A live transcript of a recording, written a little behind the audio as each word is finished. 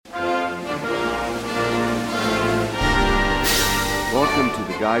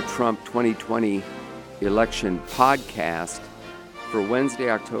God Trump 2020 election podcast for Wednesday,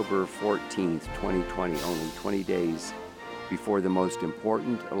 October 14th, 2020, only 20 days before the most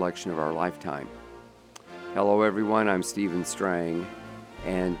important election of our lifetime. Hello, everyone. I'm Stephen Strang,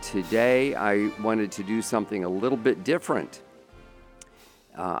 and today I wanted to do something a little bit different.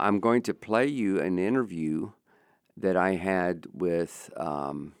 I'm going to play you an interview that I had with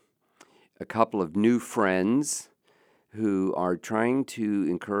a couple of new friends who are trying to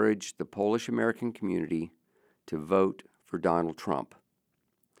encourage the Polish American community to vote for Donald Trump.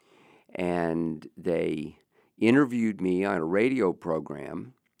 And they interviewed me on a radio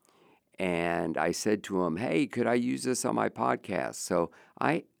program, and I said to them, hey, could I use this on my podcast? So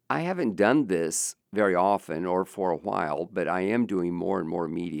I haven't done this very often or for a while, but I am doing more and more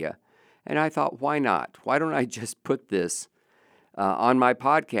media. And I thought, why not? Why don't I just put this on my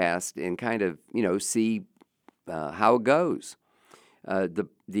podcast and kind of, see how it goes. The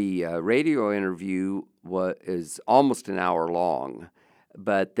radio interview is almost an hour long,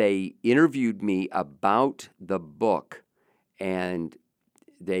 but they interviewed me about the book, and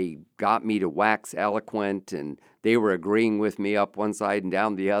they got me to wax eloquent, and they were agreeing with me up one side and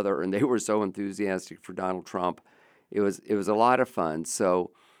down the other, and they were so enthusiastic for Donald Trump. It was a lot of fun.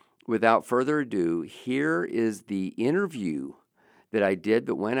 So without further ado, here is the interview that I did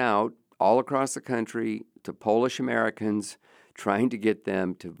that went out all across the country to Polish Americans, trying to get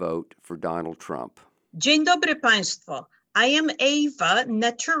them to vote for Donald Trump. Dzień dobry Państwo. I am Eva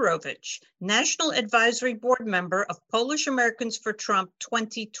Naturowicz, National Advisory Board Member of Polish Americans for Trump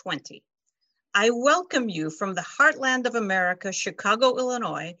 2020. I welcome you from the heartland of America, Chicago,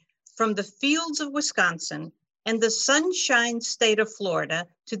 Illinois, from the fields of Wisconsin, and the sunshine state of Florida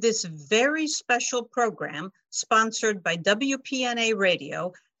to this very special program sponsored by WPNA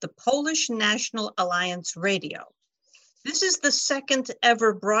Radio, the Polish National Alliance Radio. This is the second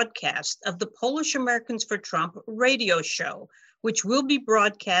ever broadcast of the Polish Americans for Trump radio show, which will be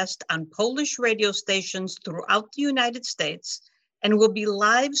broadcast on Polish radio stations throughout the United States and will be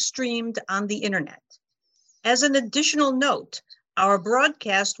live streamed on the internet. As an additional note, our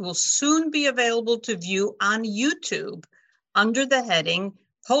broadcast will soon be available to view on YouTube under the heading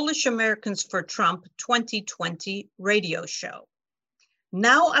Polish Americans for Trump 2020 radio show.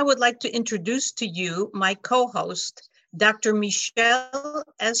 Now I would like to introduce to you my co-host, Dr. Michelle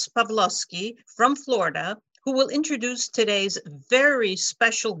S. Pawlowski from Florida, who will introduce today's very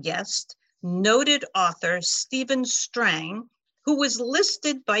special guest, noted author Stephen Strang, who was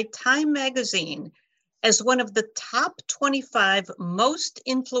listed by Time Magazine as one of the top 25 most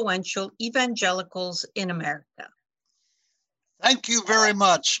influential evangelicals in America. Thank you very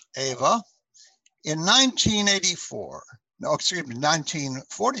much, Eva. In 1944,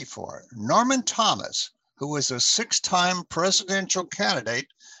 Norman Thomas, who was a six-time presidential candidate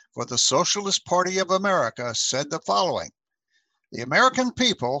for the Socialist Party of America, said the following: "The American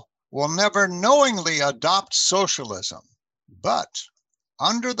people will never knowingly adopt socialism, but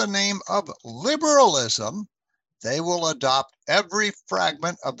under the name of liberalism, they will adopt every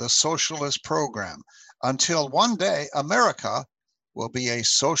fragment of the socialist program until one day America will be a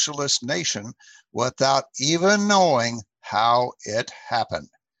socialist nation without even knowing how it happened."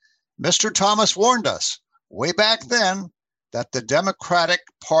 Mr. Thomas warned us way back then that the Democrat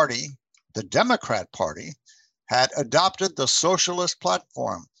Party, had adopted the socialist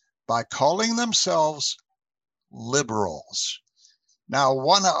platform by calling themselves liberals. Now,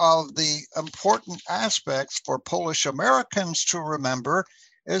 one of the important aspects for Polish Americans to remember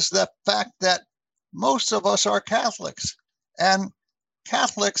is the fact that most of us are Catholics, and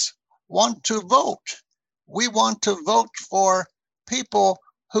Catholics want to vote. We want to vote for people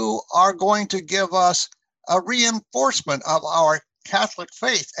who are going to give us a reinforcement of our Catholic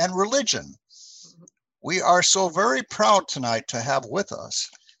faith and religion. We are so very proud tonight to have with us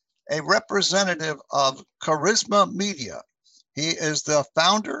a representative of Charisma Media. He is the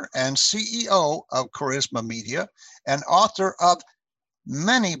founder and CEO of Charisma Media and author of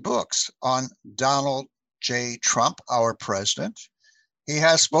many books on Donald J. Trump, our president. He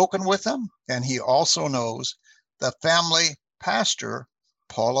has spoken with him, and he also knows the family pastor,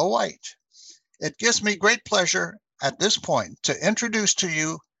 Paula White. It gives me great pleasure at this point to introduce to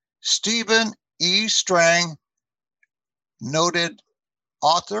you Stephen E. Strang, noted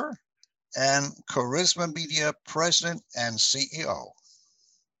author and Charisma Media president and CEO.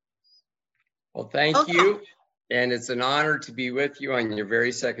 Well, thank you. And it's an honor to be with you on your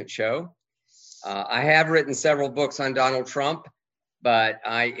very second show. I have written several books on Donald Trump, but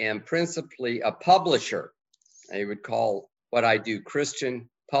I am principally a publisher. I would call what I do Christian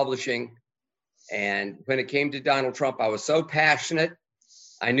publishing. And when it came to Donald Trump, I was so passionate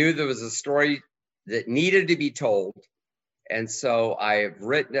I knew there was a story that needed to be told. And so I've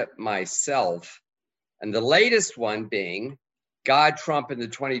written it myself. And the latest one being God, Trump in the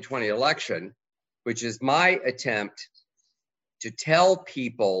 2020 election, which is my attempt to tell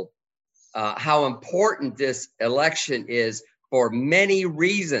people how important this election is for many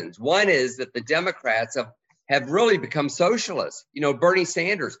reasons. One is that the Democrats have really become socialists. You know, Bernie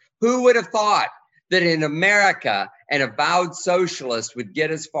Sanders, who would have thought that in America, an avowed socialist would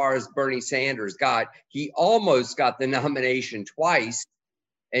get as far as Bernie Sanders got? He almost got the nomination twice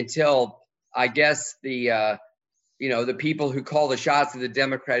until I guess the people who call the shots of the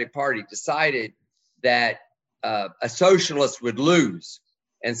Democratic Party decided that a socialist would lose.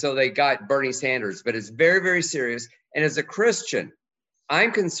 And so they got Bernie Sanders. But it's very, very serious. And as a Christian,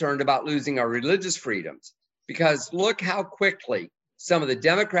 I'm concerned about losing our religious freedoms, because look how quickly some of the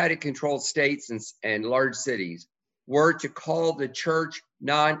Democratic-controlled states and large cities were to call the church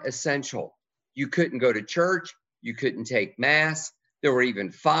non-essential. You couldn't go to church. You couldn't take mass. There were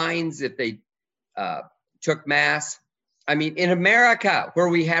even fines if they took mass. I mean, in America, where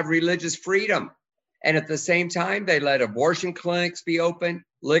we have religious freedom, and at the same time, they let abortion clinics be open,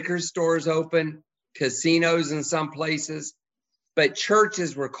 liquor stores open, casinos in some places, but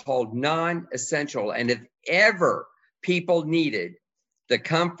churches were called non-essential. And if ever people needed the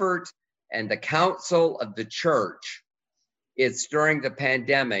comfort and the counsel of the church, it's during the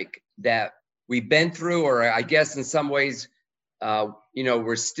pandemic that we've been through, or I guess in some ways,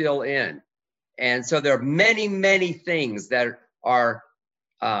 we're still in. And so there are many, many things that are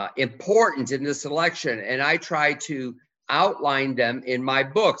important in this election. And I try to outline them in my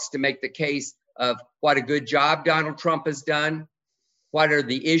books to make the case of what a good job Donald Trump has done. What are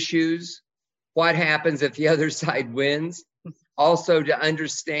the issues? What happens if the other side wins? Also to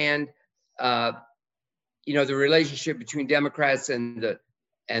understand, the relationship between Democrats and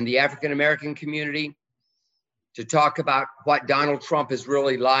the African-American community, to talk about what Donald Trump is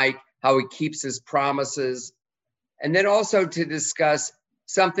really like, how he keeps his promises, and then also to discuss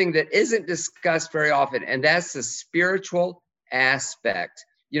something that isn't discussed very often, and that's the spiritual aspect.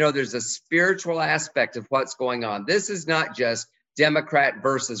 There's a spiritual aspect of what's going on. This is not just Democrat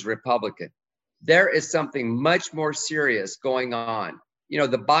versus Republican. There is something much more serious going on.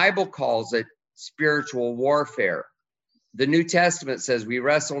 The Bible calls it spiritual warfare. The New Testament says we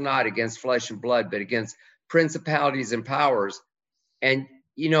wrestle not against flesh and blood, but against principalities and powers. And,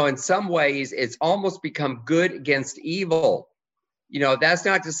 in some ways, it's almost become good against evil. That's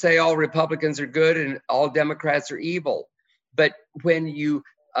not to say all Republicans are good and all Democrats are evil. But when you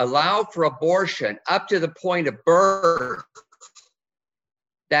allow for abortion up to the point of birth,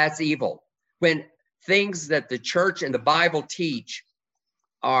 that's evil. When things that the church and the Bible teach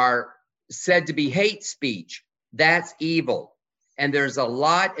are said to be hate speech, that's evil. And there's a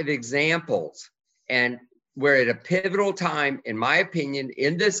lot of examples. And we're at a pivotal time, in my opinion,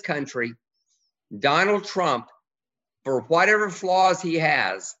 in this country. Donald Trump, for whatever flaws he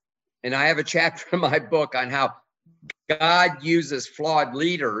has, and I have a chapter in my book on how God uses flawed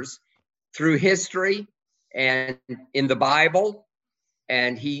leaders through history and in the Bible,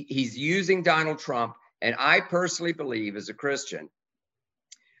 and he's using Donald Trump. And I personally believe, as a Christian,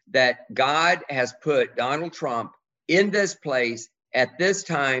 that God has put Donald Trump in this place at this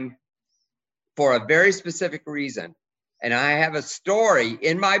time for a very specific reason. And I have a story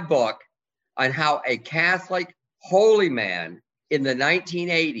in my book on how a Catholic holy man in the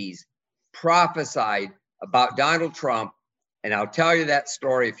 1980s prophesied about Donald Trump. And I'll tell you that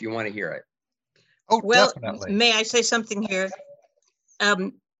story if you want to hear it. Oh, well, definitely. May I say something here?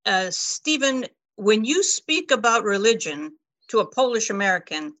 Stephen, when you speak about religion to a Polish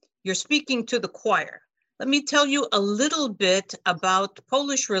American, you're speaking to the choir. Let me tell you a little bit about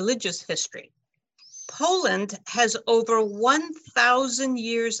Polish religious history. Poland has over 1,000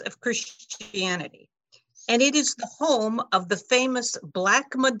 years of Christianity, and it is the home of the famous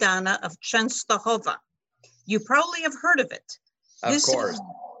Black Madonna of Częstochowa. You probably have heard of it. Of course.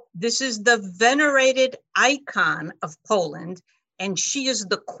 This is the venerated icon of Poland, and she is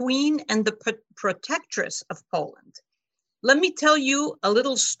the queen and the protectress of Poland. Let me tell you a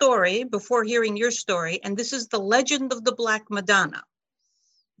little story before hearing your story, and this is the legend of the Black Madonna.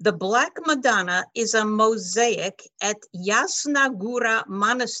 The Black Madonna is a mosaic at Jasna Góra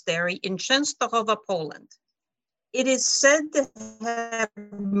Monastery in Częstochowa, Poland. It is said to have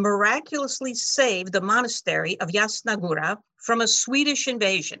miraculously saved the monastery of Jasna Góra from a Swedish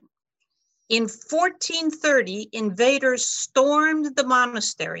invasion. In 1430, invaders stormed the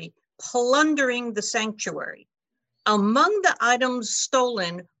monastery, plundering the sanctuary. Among the items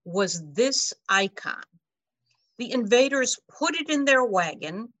stolen was this icon. The invaders put it in their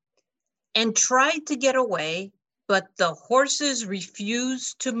wagon and tried to get away, but the horses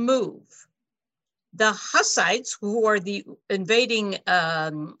refused to move. The Hussites, who are the invading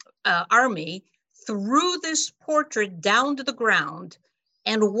army, threw this portrait down to the ground,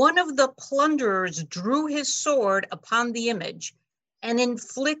 and one of the plunderers drew his sword upon the image and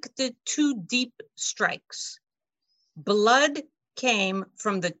inflicted 2 deep strikes. Blood came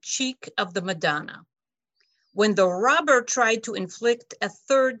from the cheek of the Madonna. When the robber tried to inflict a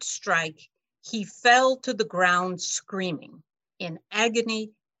 3rd strike, he fell to the ground screaming in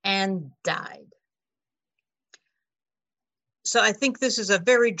agony and died. So I think this is a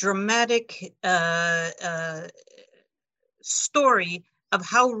very dramatic story of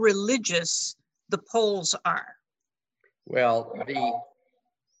how religious the Poles are. Well,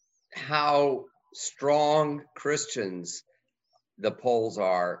 how strong Christians the Poles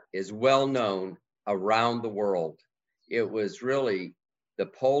are is well known around the world. It was really the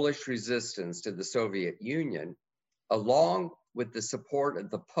Polish resistance to the Soviet Union, along with the support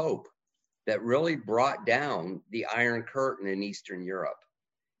of the Pope, that really brought down the Iron Curtain in Eastern Europe.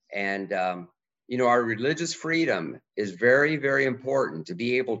 And, our religious freedom is very, very important to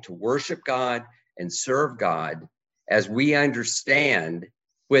be able to worship God and serve God as we understand,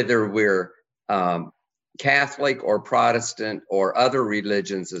 whether we're Catholic or Protestant or other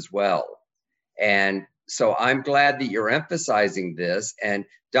religions as well. And so I'm glad that you're emphasizing this. And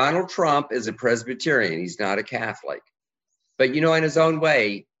Donald Trump is a Presbyterian. He's not a Catholic. But, in his own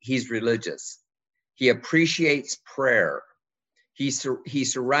way, he's religious. He appreciates prayer. He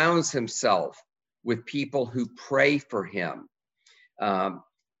surrounds himself with people who pray for him.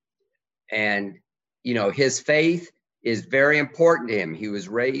 And his faith is very important to him. He was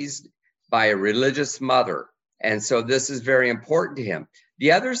raised by a religious mother. And so this is very important to him.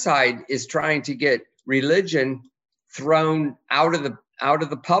 The other side is trying to get religion thrown out of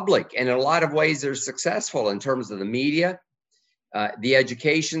the public. And in a lot of ways, they're successful in terms of the media, the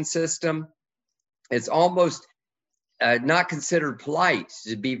education system. It's almost not considered polite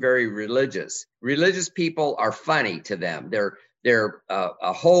to be very religious. Religious people are funny to them. They're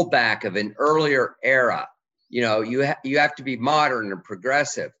a holdback of an earlier era. You have to be modern and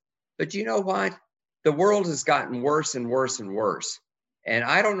progressive. But you know what? The world has gotten worse and worse and worse. And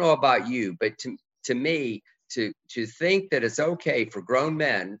I don't know about you, but to me, to think that it's okay for grown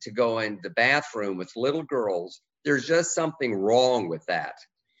men to go in the bathroom with little girls, there's just something wrong with that.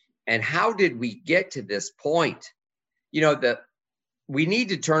 And how did we get to this point? We need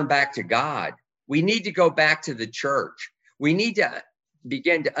to turn back to God. We need to go back to the church. We need to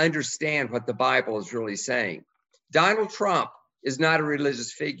begin to understand what the Bible is really saying. Donald Trump is not a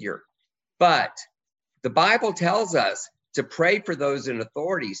religious figure, but the Bible tells us to pray for those in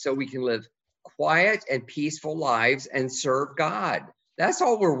authority so we can live quiet and peaceful lives and serve God. That's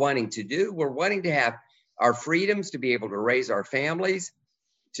all we're wanting to do. We're wanting to have our freedoms to be able to raise our families,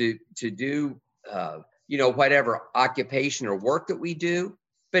 to do whatever occupation or work that we do.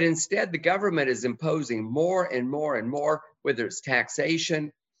 But instead, the government is imposing more and more and more, whether it's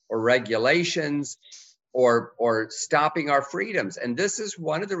taxation or regulations or stopping our freedoms. And this is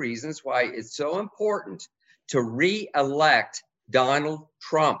one of the reasons why it's so important to re-elect Donald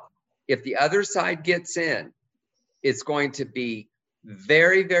Trump. If the other side gets in, it's going to be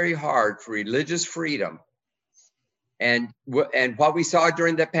very, very hard for religious freedom. And what we saw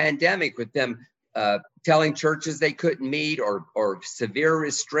during the pandemic with them telling churches they couldn't meet or severe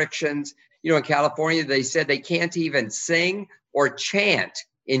restrictions. In California, they said they can't even sing or chant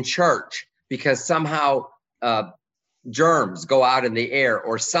in church because somehow germs go out in the air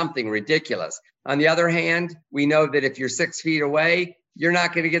or something ridiculous. On the other hand, we know that if you're 6 feet away, you're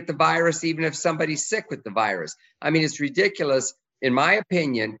not going to get the virus, even if somebody's sick with the virus. I mean, it's ridiculous, in my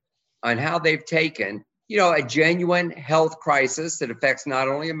opinion, on how they've taken, a genuine health crisis that affects not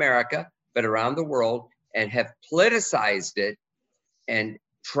only America, but around the world, and have politicized it and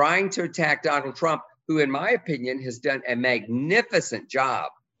trying to attack Donald Trump, who, in my opinion, has done a magnificent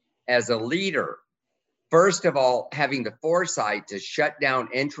job as a leader. First of all, having the foresight to shut down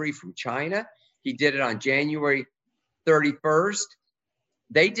entry from China. He did it on January 31st.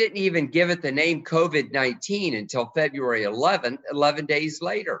 They didn't even give it the name COVID-19 until February 11th, 11 days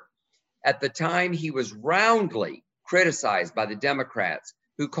later. At the time, he was roundly criticized by the Democrats,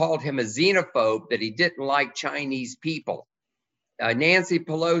 who called him a xenophobe, that he didn't like Chinese people. Nancy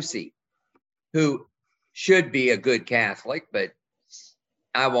Pelosi, who should be a good Catholic, but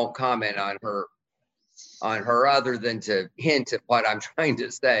I won't comment on her other than to hint at what I'm trying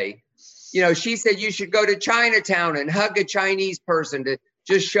to say. She said you should go to Chinatown and hug a Chinese person to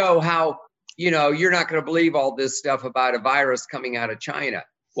just show how, you're not going to believe all this stuff about a virus coming out of China.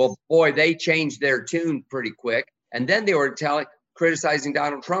 Well, boy, they changed their tune pretty quick. And then they were criticizing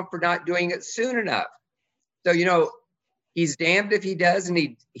Donald Trump for not doing it soon enough. So, he's damned if he does,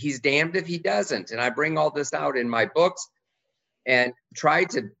 and he's damned if he doesn't. And I bring all this out in my books and try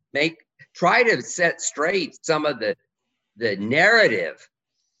to set straight some of the narrative,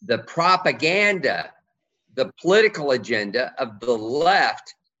 the propaganda, the political agenda of the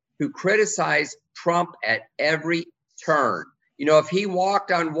left who criticize Trump at every turn. If he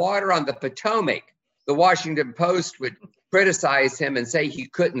walked on water on the Potomac, the Washington Post would criticize him and say he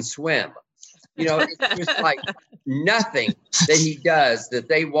couldn't swim. It's just like nothing that he does that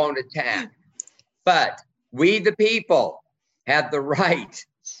they won't attack. But we, the people, have the right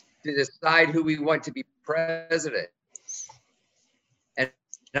to decide who we want to be president. And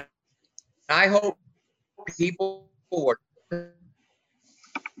I hope people will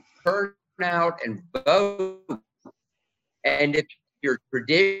turn out and vote. And if you're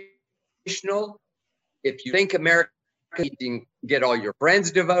traditional, if you think America, you can get all your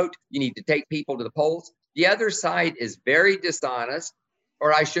friends to vote, you need to take people to the polls. The other side is very dishonest,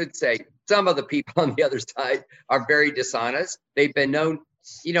 or I should say, some of the people on the other side are very dishonest. They've been known,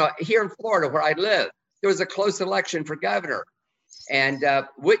 here in Florida where I live, there was a close election for governor. And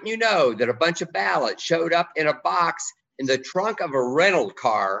wouldn't you know that a bunch of ballots showed up in a box in the trunk of a rental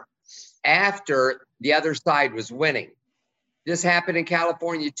car after the other side was winning. This happened in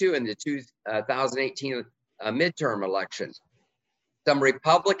California too in the 2018 midterm election. Some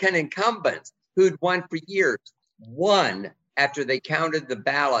Republican incumbents who'd won for years won after they counted the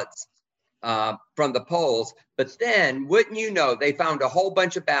ballots from the polls. But then, wouldn't you know, they found a whole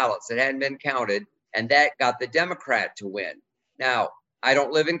bunch of ballots that hadn't been counted, and that got the Democrat to win. Now, I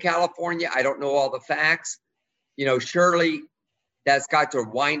don't live in California. I don't know all the facts. Surely that's got to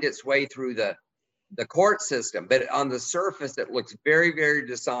wind its way through the court system. But on the surface, it looks very, very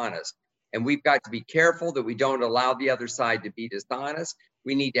dishonest. And we've got to be careful that we don't allow the other side to be dishonest.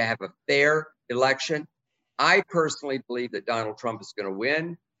 We need to have a fair election. I personally believe that Donald Trump is going to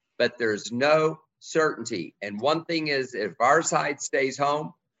win, but there's no certainty. And one thing is, if our side stays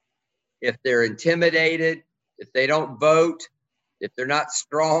home, if they're intimidated, if they don't vote, if they're not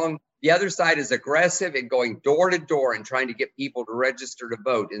strong, the other side is aggressive and going door to door and trying to get people to register to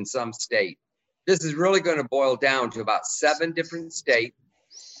vote in some state. This is really going to boil down to about 7 different states.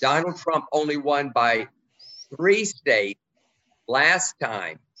 Donald Trump only won by 3 states last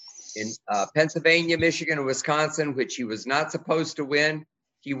time, in Pennsylvania, Michigan, and Wisconsin, which he was not supposed to win.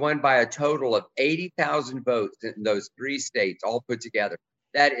 He won by a total of 80,000 votes in those 3 states, all put together.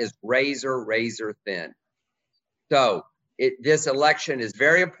 That is razor, razor thin. So this election is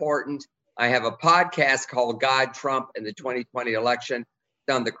very important. I have a podcast called God, Trump, and the 2020 Election.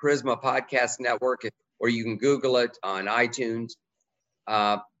 It's on the Charisma Podcast Network, or you can Google it on iTunes.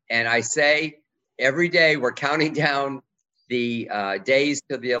 And I say every day we're counting down the days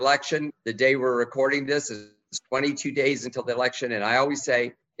to the election. The day we're recording this is 22 days until the election. And I always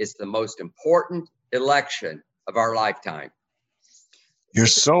say it's the most important election of our lifetime. You're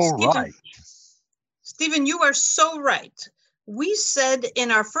so right. Stephen, you are so right. We said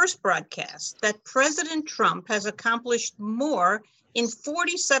in our first broadcast that President Trump has accomplished more in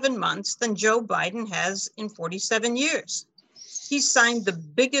 47 months than Joe Biden has in 47 years. He signed the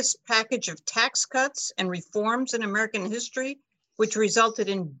biggest package of tax cuts and reforms in American history, which resulted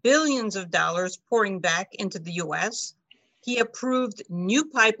in billions of dollars pouring back into the U.S. He approved new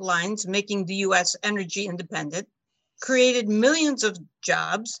pipelines, making the U.S. energy independent, created millions of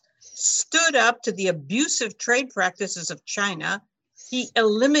jobs, stood up to the abusive trade practices of China. He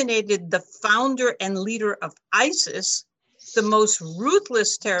eliminated the founder and leader of ISIS, the most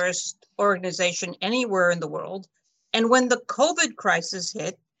ruthless terrorist organization anywhere in the world. And when the COVID crisis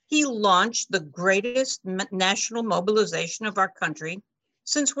hit, he launched the greatest national mobilization of our country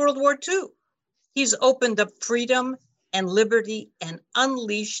since World War II. He's opened up freedom and liberty and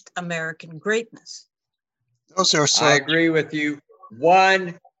unleashed American greatness. Those are so. I agree with you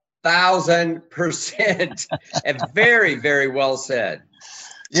 1,000%. And very, very well said.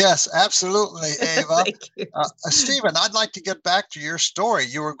 Yes, absolutely, Ava. Thank you. Stephen, I'd like to get back to your story.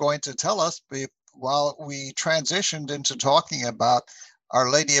 You were going to tell us while we transitioned into talking about Our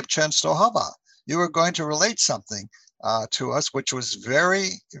Lady of Czestochowa. You were going to relate something to us, which was very,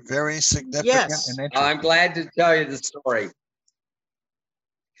 very significant. Yes. And interesting. I'm glad to tell you the story.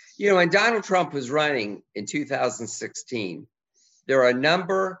 When Donald Trump was running in 2016, there are a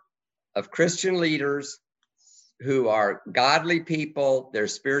number of Christian leaders who are godly people, they're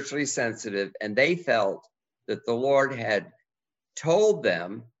spiritually sensitive, and they felt that the Lord had told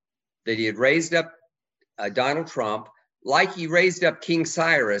them that he had raised up Donald Trump like he raised up King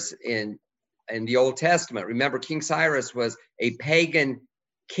Cyrus in the Old Testament. Remember, King Cyrus was a pagan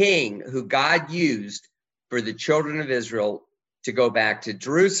king who God used for the children of Israel to go back to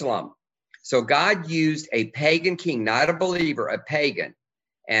Jerusalem. So God used a pagan king, not a believer, a pagan.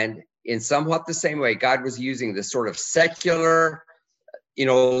 And in somewhat the same way, God was using this sort of secular, a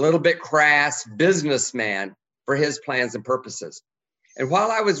little bit crass businessman for his plans and purposes. And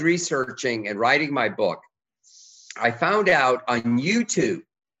while I was researching and writing my book, I found out on YouTube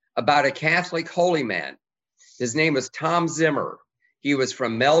about a Catholic holy man. His name was Tom Zimmer. He was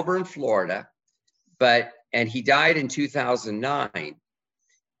from Melbourne, Florida, and he died in 2009.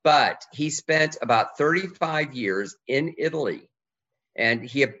 But he spent about 35 years in Italy, and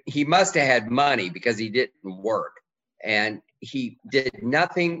he must have had money because he didn't work, and he did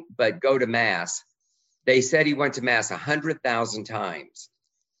nothing but go to Mass. They said he went to Mass 100,000 times.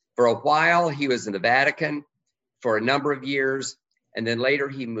 For a while, he was in the Vatican for a number of years, and then later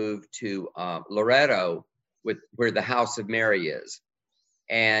he moved to Loreto, where the House of Mary is.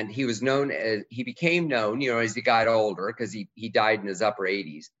 And he became known, as he got older, because he died in his upper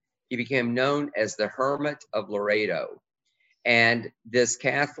 80s. He became known as the Hermit of Loreto. And this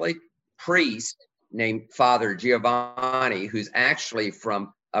Catholic priest named Father Giovanni, who's actually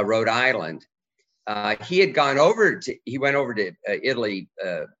from Rhode Island, he went over to Italy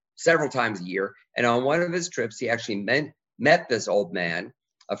several times a year. And on one of his trips, he actually met this old man,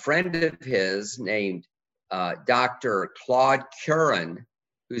 a friend of his named Dr. Claude Curran,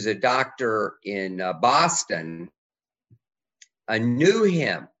 who's a doctor in Boston, knew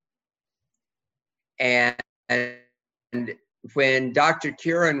him. And when Dr.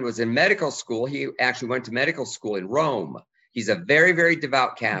 Curran was in medical school, he actually went to medical school in Rome. He's a very, very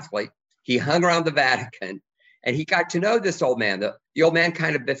devout Catholic. He hung around the Vatican, and he got to know this old man. The old man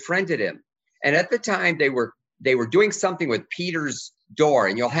kind of befriended him. And at the time, they were doing something with Peter's door,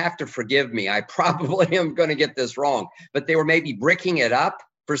 and you'll have to forgive me. I probably am going to get this wrong, but they were maybe bricking it up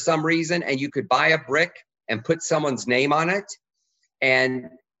for some reason, and you could buy a brick and put someone's name on it. And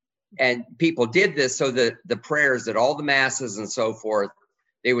people did this so that the prayers at all the masses and so forth,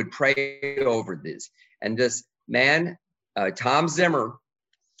 they would pray over this. And this man, Tom Zimmer,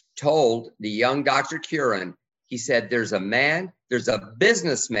 told the young Dr. Curran, he said, there's a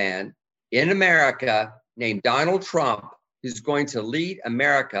businessman in America named Donald Trump who's going to lead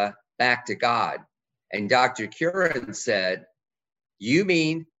America back to God. And Dr. Curran said, you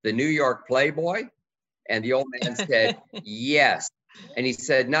mean the New York Playboy? And the old man said, yes. And he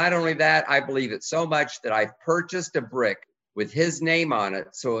said, not only that, I believe it so much that I've purchased a brick with his name on it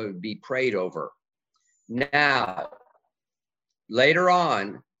so it would be prayed over. Now, later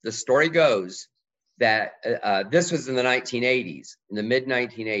on, the story goes that this was in the 1980s, in the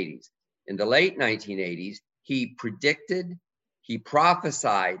mid-1980s. In the late 1980s, he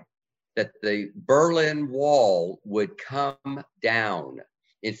prophesied that the Berlin Wall would come down.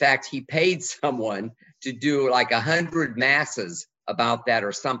 In fact, he paid someone to do like 100 masses about that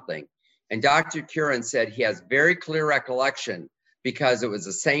or something. And Dr. Curran said he has very clear recollection because it was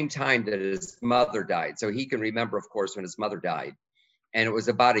the same time that his mother died. So he can remember, of course, when his mother died. And it was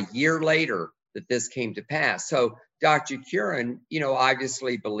about a year later that this came to pass. So Dr. Curran,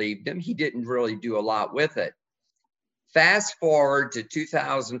 obviously believed him. He didn't really do a lot with it. Fast forward to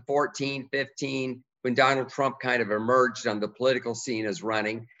 2014, 15, when Donald Trump kind of emerged on the political scene as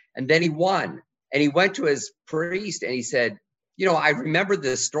running, and then he won. And he went to his priest and he said, I remember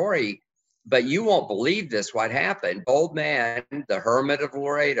this story, but you won't believe this, what happened. Old man, the Hermit of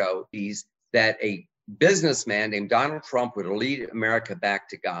Loreto, that a businessman named Donald Trump would lead America back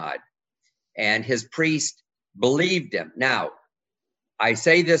to God. And his priest believed him. Now, I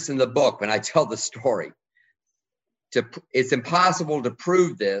say this in the book when I tell the story. It's impossible to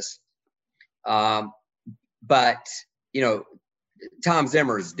prove this, but, Tom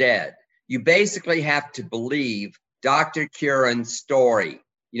Zimmer is dead. You basically have to believe Dr. Curran's story.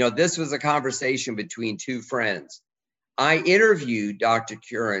 This was a conversation between two friends. I interviewed Dr.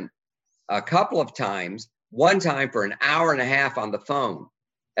 Curran a couple of times, one time for an hour and a half on the phone.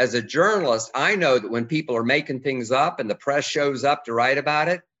 As a journalist, I know that when people are making things up and the press shows up to write about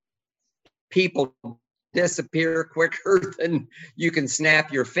it, people disappear quicker than you can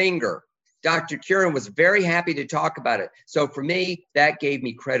snap your finger. Dr. Curran was very happy to talk about it. So for me, that gave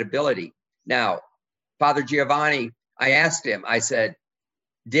me credibility. Now, Father Giovanni, I asked him, I said,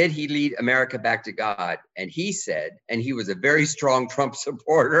 did he lead America back to God? And he said, and he was a very strong Trump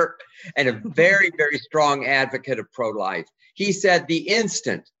supporter and a very, very strong advocate of pro-life. He said the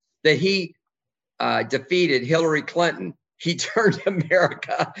instant that he defeated Hillary Clinton, he turned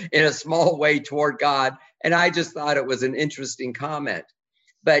America in a small way toward God. And I just thought it was an interesting comment.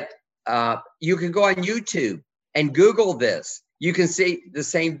 But you can go on YouTube and Google this. You can see the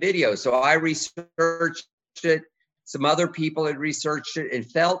same video. So I researched it. Some other people had researched it and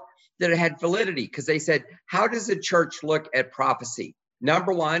felt that it had validity because they said, how does the church look at prophecy?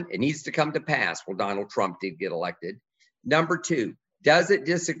 Number one, it needs to come to pass. Well, Donald Trump did get elected. Number two, does it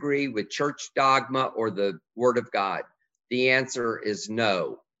disagree with church dogma or the word of God? The answer is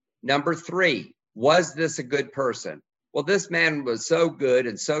no. Number three, was this a good person? Well, this man was so good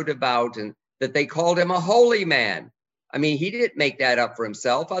and so devout and that they called him a holy man. I mean, he didn't make that up for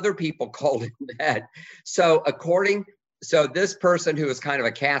himself. Other people called him that. So this person who was kind of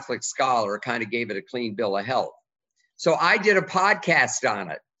a Catholic scholar kind of gave it a clean bill of health. So I did a podcast on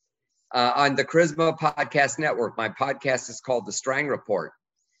it on the Charisma Podcast Network. My podcast is called The Strang Report.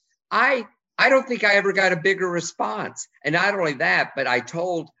 I don't think I ever got a bigger response. And not only that, but I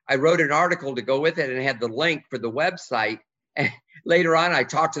wrote an article to go with it and had the link for the website. And later on, I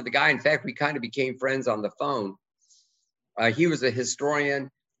talked to the guy. In fact, we kind of became friends on the phone. He was a historian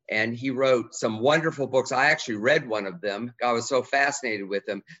and he wrote some wonderful books. I actually read one of them. I was so fascinated with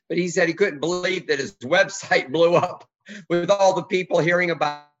him. But he said he couldn't believe that his website blew up with all the people hearing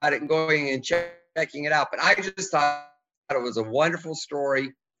about it and going and checking it out. But I just thought it was a wonderful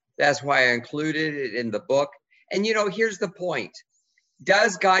story. That's why I included it in the book. And, here's the point.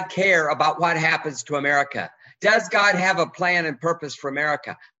 Does God care about what happens to America? Does God have a plan and purpose for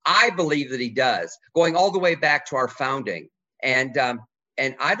America? I believe that he does, going all the way back to our founding. And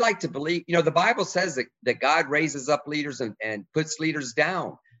I'd like to believe, the Bible says that God raises up leaders and puts leaders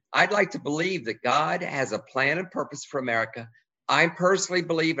down. I'd like to believe that God has a plan and purpose for America. I personally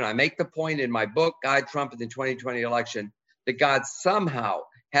believe, and I make the point in my book, God, Trump, and the 2020 election, that God somehow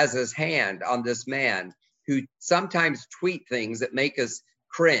has his hand on this man who sometimes tweet things that make us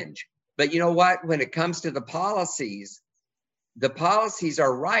cringe. But you know what? When it comes to the policies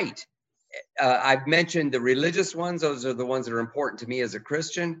are right. I've mentioned the religious ones. Those are the ones that are important to me as a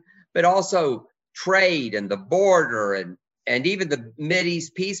Christian, but also trade and the border and even the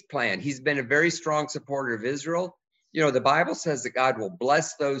Mideast peace plan. He's been a very strong supporter of Israel. The Bible says that God will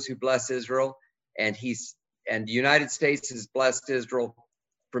bless those who bless Israel, and the United States has blessed Israel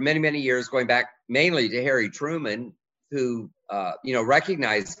for many, many years, going back mainly to Harry Truman, who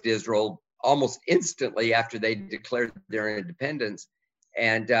recognized Israel almost instantly after they declared their independence.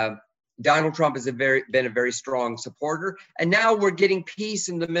 And Donald Trump has been a very strong supporter. And now we're getting peace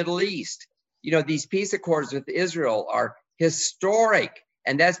in the Middle East. These peace accords with Israel are historic,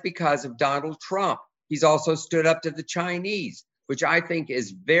 and that's because of Donald Trump. He's also stood up to the Chinese, which I think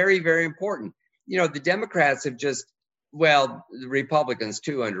is very, very important. The Democrats have the Republicans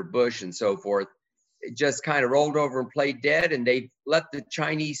too, under Bush and so forth, just kind of rolled over and played dead, and they let the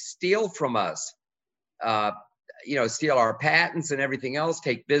Chinese steal from us, steal our patents and everything else,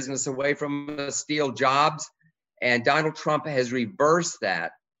 take business away from us, steal jobs. And Donald Trump has reversed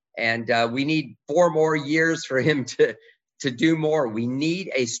that. And we need 4 more years for him to do more. We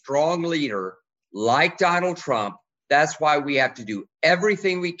need a strong leader like Donald Trump. That's why we have to do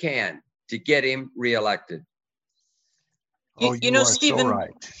everything we can to get him reelected. Oh, you are Stephen, so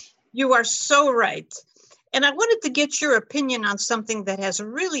right. You are so right. And I wanted to get your opinion on something that has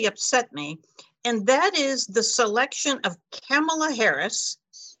really upset me, and that is the selection of Kamala Harris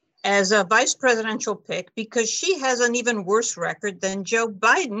as a vice presidential pick, because she has an even worse record than Joe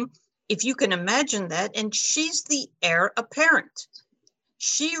Biden, if you can imagine that, and she's the heir apparent.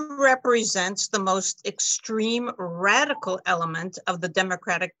 She represents the most extreme radical element of the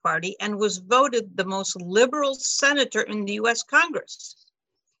Democratic Party and was voted the most liberal senator in the US Congress.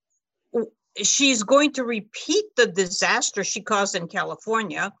 She's going to repeat the disaster she caused in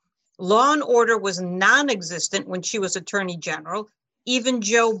California. Law and order was non-existent when she was Attorney General. Even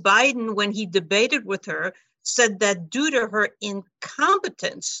Joe Biden, when he debated with her, said that due to her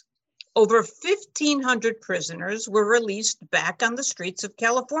incompetence, over 1,500 prisoners were released back on the streets of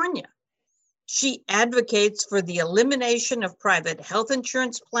California. She advocates for the elimination of private health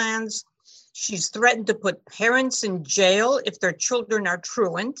insurance plans. She's threatened to put parents in jail if their children are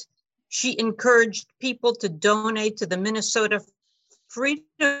truant. She encouraged people to donate to the Minnesota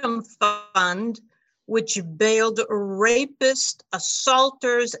Freedom Fund, which bailed rapists,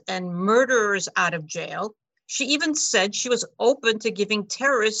 assaulters, and murderers out of jail. She even said she was open to giving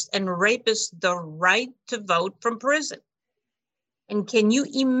terrorists and rapists the right to vote from prison. And can you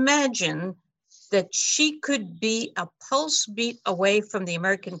imagine that she could be a pulse beat away from the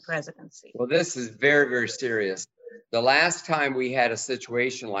American presidency? Well, this is very, very serious. The last time we had a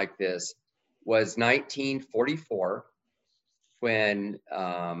situation like this was 1944, when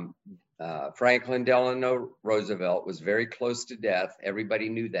Franklin Delano Roosevelt was very close to death. Everybody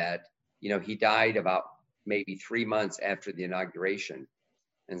knew that. He died about maybe 3 months after the inauguration.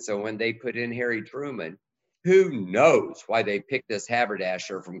 And so when they put in Harry Truman, who knows why they picked this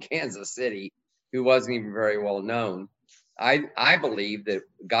haberdasher from Kansas City who wasn't even very well known. I believe that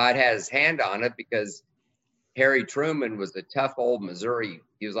God had his hand on it because Harry Truman was a tough old Missouri.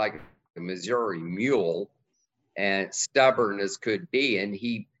 He was like a Missouri mule and stubborn as could be. And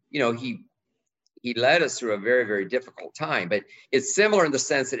he led us through a very, very difficult time. But it's similar in the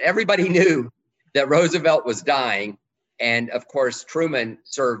sense that everybody knew that Roosevelt was dying. And of course, Truman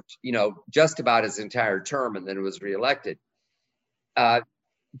served, just about his entire term and then was reelected.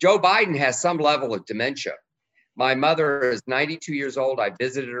 Joe Biden has some level of dementia. My mother is 92 years old. I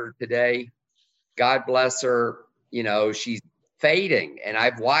visited her today. God bless her. She's fading. And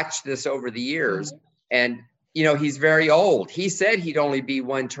I've watched this over the years. And, he's very old. He said he'd only be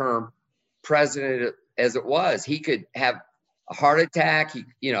one term president as it was. He could have a heart attack.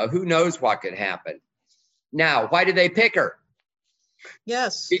 Who knows what could happen. Now, why did they pick her?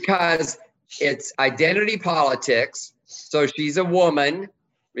 Yes. Because it's identity politics. So she's a woman.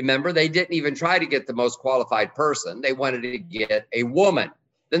 Remember, they didn't even try to get the most qualified person. They wanted to get a woman.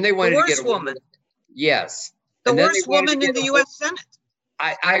 Then they wanted to get a woman. Yes. The worst woman in the U.S. Senate.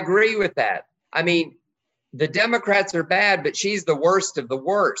 I agree with that. I mean, the Democrats are bad, but she's the worst of the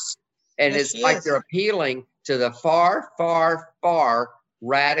worst. And it's like they're appealing to the far, far, far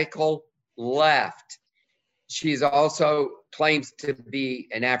radical left. She's also claims to be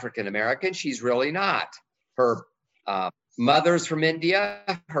an African American. She's really not. Her mother's from India.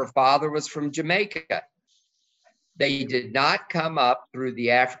 Her father was from Jamaica. They did not come up through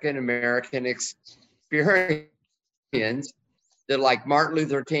the African American experience that, like Martin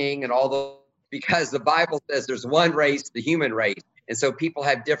Luther King and all those, because the Bible says there's one race, the human race. And so people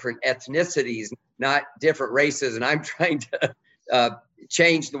have different ethnicities, not different races. And I'm trying to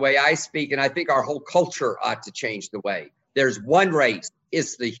change the way I speak. And I think our whole culture ought to change the way. There's one race.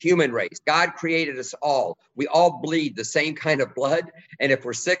 It's the human race. God created us all. We all bleed the same kind of blood. And if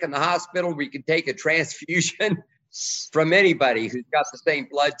we're sick in the hospital, we can take a transfusion from anybody who's got the same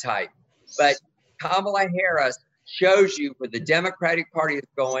blood type. But Kamala Harris shows you where the Democratic Party is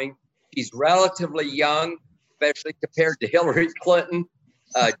going. She's relatively young, especially compared to Hillary Clinton,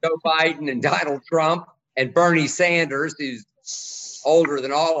 Joe Biden, and Donald Trump, and Bernie Sanders, who's older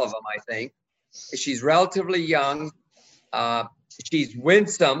than all of them, I think. She's relatively young. She's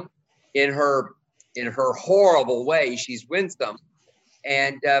winsome in her horrible way. She's winsome,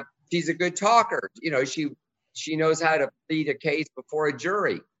 and she's a good talker. She knows how to plead a case before a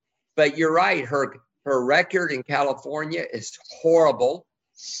jury. But you're right. Her record in California is horrible.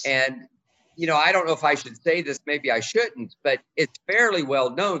 And, I don't know if I should say this, maybe I shouldn't, but it's fairly well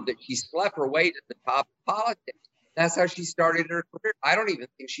known that she slept her way to the top of politics. That's how she started her career. I don't even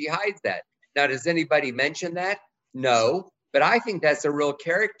think she hides that. Now, does anybody mention that? No, but I think that's a real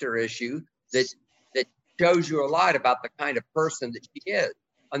character issue that shows you a lot about the kind of person that she is.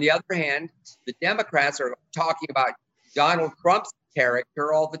 On the other hand, the Democrats are talking about Donald Trump's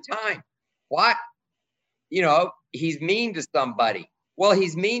character all the time. What? He's mean to somebody. Well,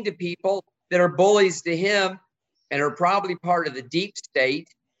 he's mean to people that are bullies to him and are probably part of the deep state.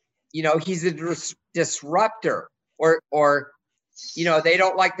 He's a disruptor or they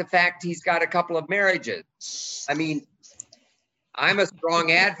don't like the fact he's got a couple of marriages. I mean, I'm a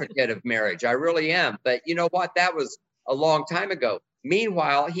strong advocate of marriage. I really am. But you know what? That was a long time ago.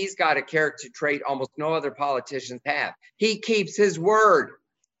 Meanwhile, he's got a character trait almost no other politicians have. He keeps his word.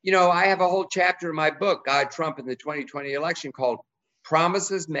 I have a whole chapter in my book, God, Trump, and the 2020 election, called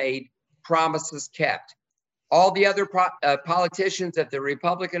Promises Made, Promises Kept. All the other politicians, if they're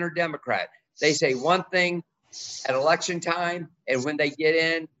Republican or Democrat, they say one thing at election time, and when they get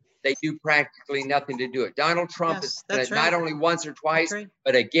in, they do practically nothing to do it. Donald Trump has done it not only once or twice,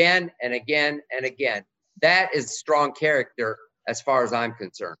 but again and again and again. That is strong character as far as I'm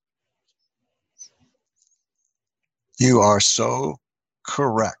concerned. You are so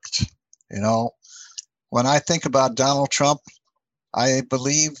correct. When I think about Donald Trump, I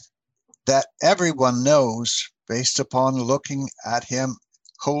believe that everyone knows, based upon looking at him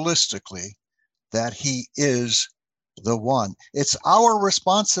holistically, that he is the one. It's our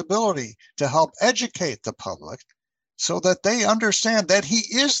responsibility to help educate the public so that they understand that he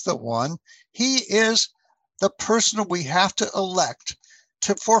is the one. He is the person we have to elect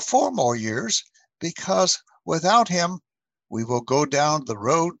for 4 more years, because without him, we will go down the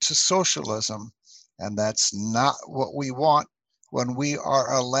road to socialism. And that's not what we want when we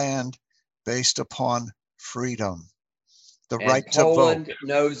are a land based upon freedom. the And right to vote. Poland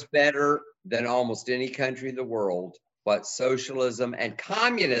knows better than almost any country in the world what socialism and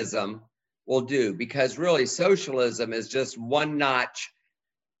communism will do, because really socialism is just one notch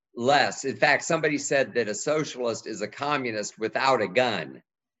less. In fact, somebody said that a socialist is a communist without a gun.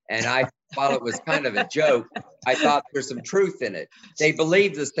 And while it was kind of a joke, I thought there's some truth in it. They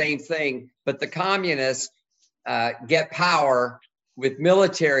believe the same thing, but the communists get power with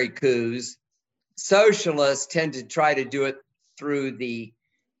military coups. Socialists tend to try to do it through the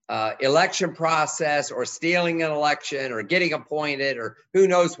election process, or stealing an election, or getting appointed, or who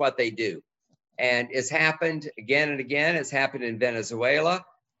knows what they do. And it's happened again and again. It's happened in Venezuela.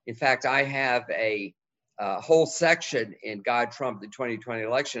 In fact, I have a whole section in God, Trump, the 2020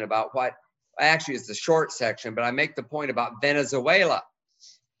 election about what, actually it's a short section, but I make the point about Venezuela.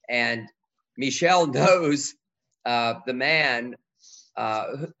 And Michelle knows the man,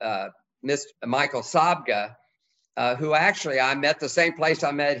 Mr. Michael Sabga, who actually I met the same place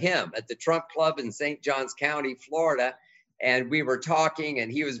I met him, at the Trump Club in St. Johns County, Florida. And we were talking,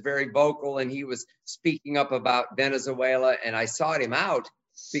 and he was very vocal, and he was speaking up about Venezuela. And I sought him out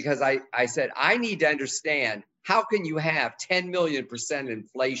because I said, I need to understand, how can you have 10 million%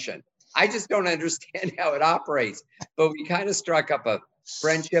 inflation? I just don't understand how it operates. But we kind of struck up a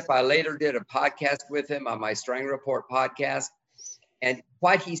friendship. I later did a podcast with him on my Strang Report podcast. And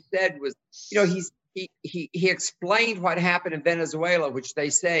what he said was, he explained what happened in Venezuela, which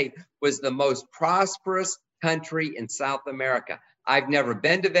they say was the most prosperous country in South America. I've never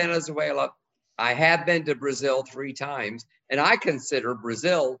been to Venezuela. I have been to Brazil 3 times, and I consider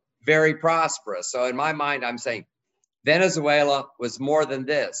Brazil very prosperous. So in my mind, I'm saying Venezuela was more than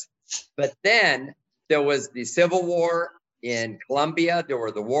this. But then there was the civil war in Colombia. There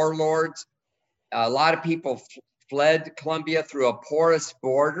were the warlords. A lot of people fled Colombia through a porous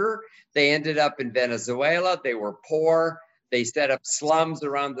border. They ended up in Venezuela. They were poor. They set up slums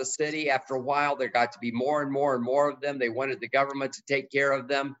around the city. After a while, there got to be more and more and more of them. They wanted the government to take care of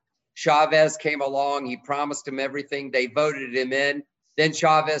them. Chavez came along. He promised them everything. They voted him in. Then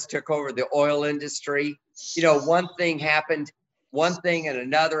Chavez took over the oil industry. One thing happened, one thing and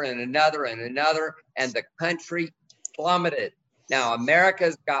another and another and another, and the country plummeted. Now,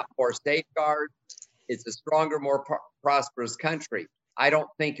 America's got more safeguards. It's a stronger, more prosperous country. I don't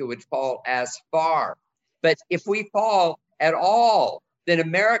think it would fall as far. But if we fall at all, then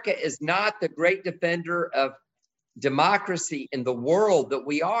America is not the great defender of democracy in the world that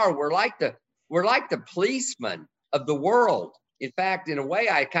we are. We're like the policeman of the world. In fact, in a way,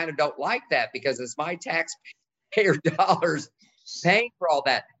 I kind of don't like that, because it's my taxpayer dollars paying for all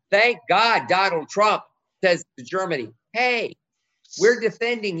that. Thank God Donald Trump says to Germany, hey, we're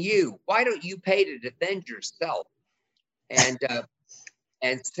defending you. Why don't you pay to defend yourself? And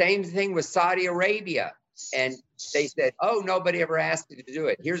same thing with Saudi Arabia. And they said, oh, nobody ever asked you to do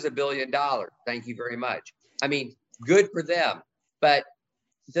it. Here's $1 billion. Thank you very much. I mean, good for them. But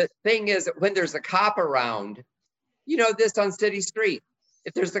the thing is that when there's a cop around, this on city street,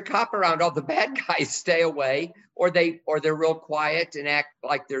 if there's a cop around, all the bad guys stay away, or they're real quiet and act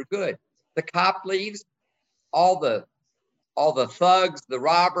like they're good. The cop leaves, all the thugs, the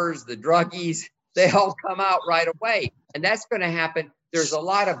robbers, the druggies, they all come out right away. And that's going to happen. There's a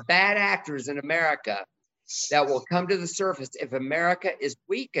lot of bad actors in America that will come to the surface if America is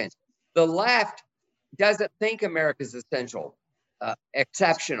weakened. The left doesn't think America is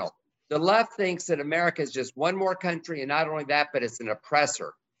exceptional. The left thinks that America is just one more country, and not only that, but it's an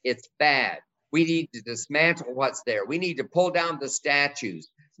oppressor. It's bad. We need to dismantle what's there. We need to pull down the statues.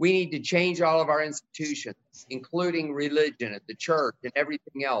 We need to change all of our institutions, including religion and the church and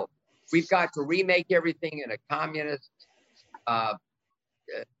everything else. We've got to remake everything in a communist,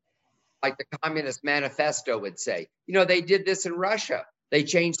 like the Communist Manifesto would say. They did this in Russia. They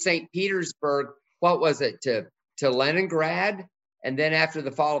changed St. Petersburg, what was it, to Leningrad? And then after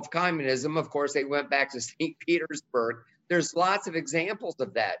the fall of communism, of course, they went back to St. Petersburg. There's lots of examples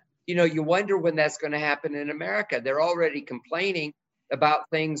of that. You wonder when that's going to happen in America. They're already complaining about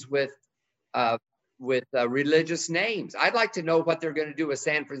things with religious names. I'd like to know what they're going to do with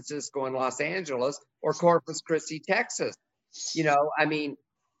San Francisco and Los Angeles, or Corpus Christi, Texas.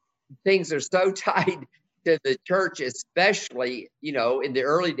 Things are so tied to the church, especially, in the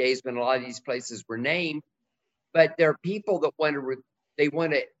early days when a lot of these places were named. But there are people that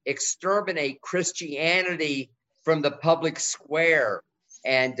want to exterminate Christianity from the public square,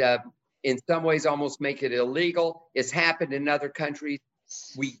 and in some ways almost make it illegal. It's happened in other countries.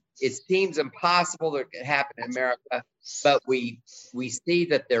 It seems impossible that it could happen in America, but we see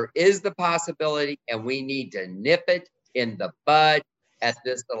that there is the possibility, and we need to nip it in the bud at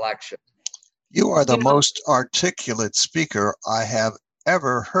this election. You are the You know, most articulate speaker I have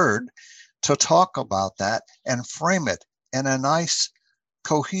ever heard to talk about that and frame it in a nice,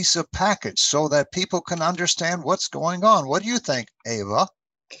 cohesive package so that people can understand what's going on. What do you think, Ava?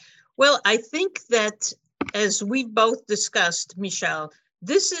 well, I think that as we both discussed, Michelle,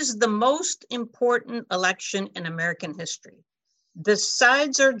 this is the most important election in American history. The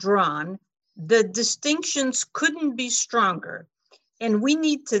sides are drawn, the distinctions couldn't be stronger, and we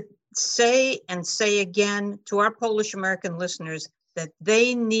need to say and say again to our Polish American listeners that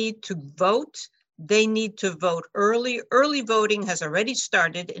they need to vote. They need to vote early. Early voting has already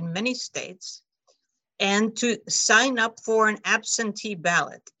started in many states, and to sign up for an absentee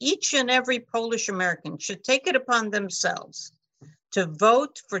ballot. Each and every Polish American should take it upon themselves to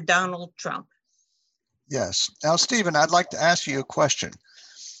vote for Donald Trump. Yes. Now, Stephen, I'd like to ask you a question.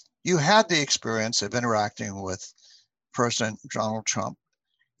 You had the experience of interacting with President Donald Trump.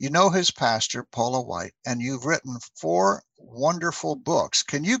 You know his pastor, Paula White, and you've written 4 wonderful books.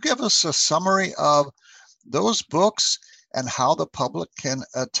 Can you give us a summary of those books and how the public can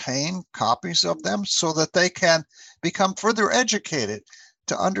attain copies of them so that they can become further educated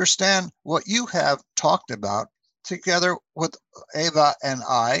to understand what you have talked about together with Ava and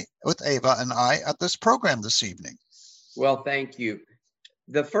I at this program this evening? Well, thank you.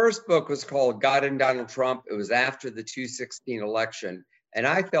 The first book was called God and Donald Trump. It was after the 2016 election. And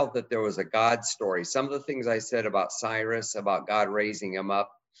I felt that there was a God story. Some of the things I said about Cyrus, about God raising him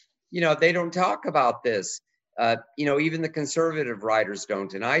up, they don't talk about this. Even the conservative writers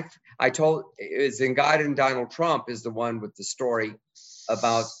don't. And I told, is in God and Donald Trump is the one with the story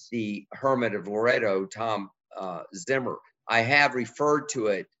about the hermit of Loreto, Tom Zimmer. I have referred to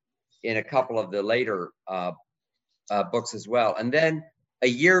it in a couple of the later books as well. And then a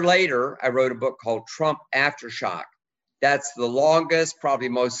year later, I wrote a book called Trump Aftershock. That's the longest, probably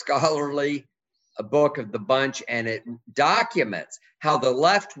most scholarly book of the bunch, and it documents how the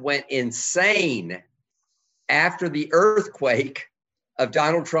left went insane after the earthquake of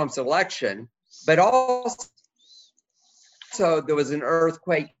Donald Trump's election, but also there was an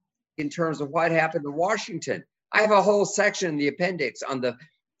earthquake in terms of what happened in Washington. I have a whole section in the appendix on the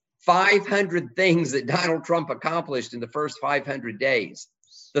 500 things that Donald Trump accomplished in the first 500 days.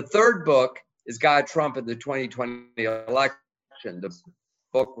 The third book is God, Trump, and the 2020 election, the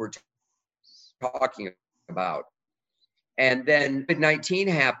book we're talking about. And then COVID-19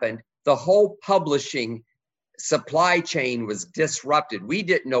 happened. The whole publishing supply chain was disrupted. We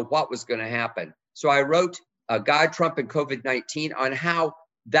didn't know what was going to happen. So I wrote God, Trump, and COVID-19 on how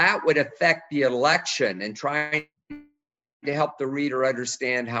that would affect the election and trying to help the reader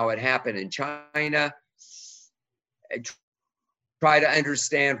understand how it happened in China. Try to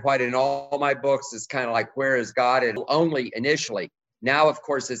understand what in all my books is kind of like, where is God? And only initially. Now, of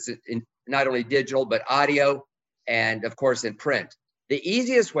course, it's in not only digital, but audio, and of course in print. The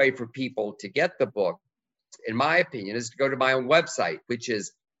easiest way for people to get the book, in my opinion, is to go to my own website, which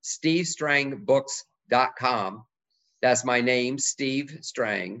is stevestrangbooks.com. That's my name, Steve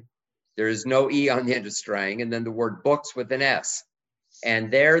Strang. There is no E on the end of Strang, and then the word books with an S.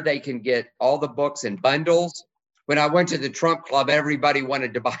 And there they can get all the books in bundles. When I went to the Trump Club, everybody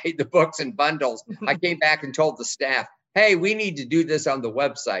wanted to buy the books in bundles. I came back and told the staff, hey, we need to do this on the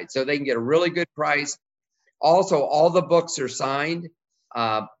website so they can get a really good price. Also, all the books are signed.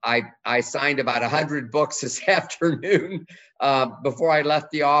 I signed about 100 books this afternoon before I left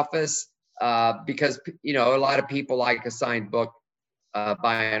the office because, a lot of people like a signed book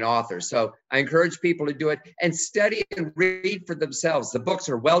by an author. So I encourage people to do it and study and read for themselves. The books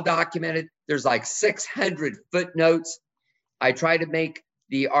are well documented. There's like 600 footnotes. I try to make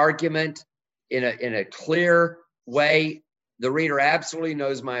the argument in a clear way. The reader absolutely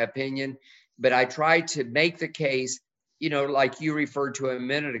knows my opinion, but I try to make the case, like you referred to a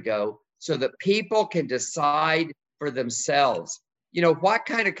minute ago, so that people can decide for themselves. What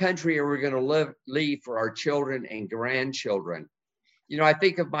kind of country are we going to leave for our children and grandchildren? I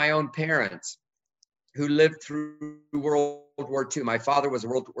think of my own parents who lived through World War II. My father was a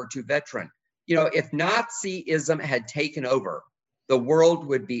World War II veteran. If Nazism had taken over, the world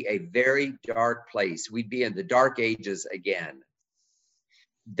would be a very dark place. We'd be in the dark ages again.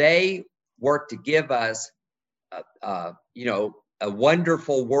 They worked to give us, a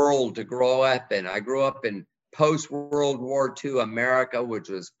wonderful world to grow up in. I grew up in post-World War II America, which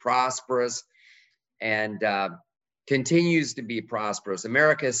was prosperous and continues to be prosperous.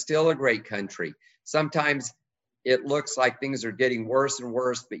 America is still a great country. Sometimes it looks like things are getting worse and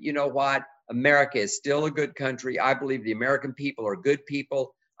worse, but you know what? America is still a good country. I believe the American people are good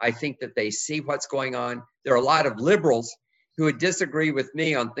people. I think that they see what's going on. There are a lot of liberals who would disagree with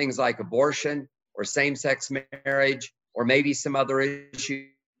me on things like abortion or same-sex marriage, or maybe some other issues.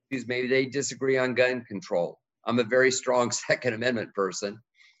 Maybe they disagree on gun control. I'm a very strong Second Amendment person,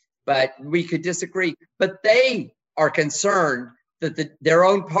 but we could disagree. But they are concerned that their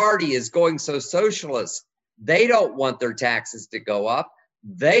own party is going so socialist. They don't want their taxes to go up.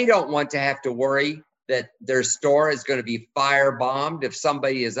 They don't want to have to worry that their store is going to be firebombed if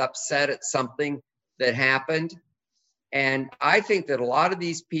somebody is upset at something that happened. And I think that a lot of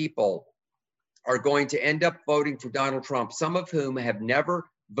these people are going to end up voting for Donald Trump, some of whom have never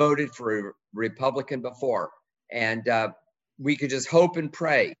voted for a Republican before. And we could just hope and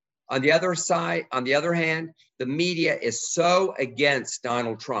pray. On the other side, on the other hand, the media is so against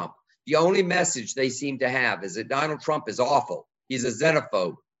Donald Trump. The only message they seem to have is that Donald Trump is awful. He's a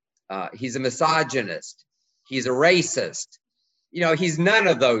xenophobe. He's a misogynist. He's a racist. You know, he's none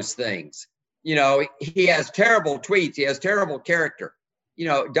of those things. You know, he has terrible tweets. He has terrible character. You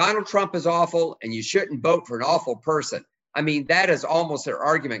know, Donald Trump is awful and you shouldn't vote for an awful person. I mean, that is almost their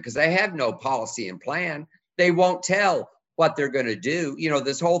argument because they have no policy and plan. They won't tell what they're going to do. You know,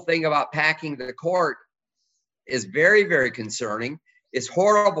 this whole thing about packing the court is very, very concerning. It's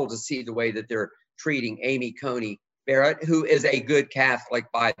horrible to see the way that they're treating Amy Coney Barrett, who is a good Catholic,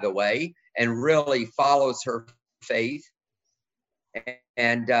 by the way, and really follows her faith.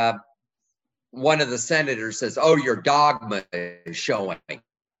 And one of the senators says, oh, your dogma is showing.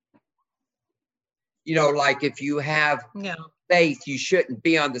 You know, like if you have faith, you shouldn't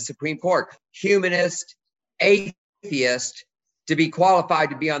be on the Supreme Court. Humanist, atheist, to be qualified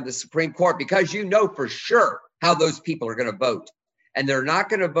to be on the Supreme Court because you know for sure how those people are going to vote. And they're not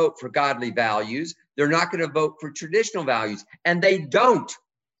going to vote for godly values. They're not going to vote for traditional values. And they don't.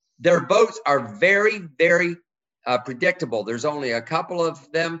 Their votes are very, very predictable. There's only a couple of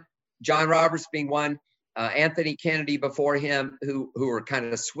them, John Roberts being one, Anthony Kennedy before him, who are kind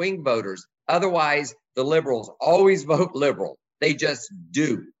of swing voters. Otherwise, the liberals always vote liberal. They just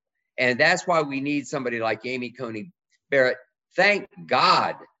do. And that's why we need somebody like Amy Coney Barrett. Thank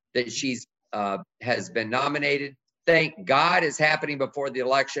God that she's has been nominated. Thank God it's happening before the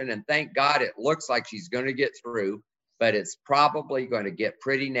election. And thank God it looks like she's going to get through, but it's probably going to get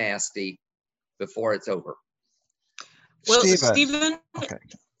pretty nasty before it's over. Well, Stephen, okay.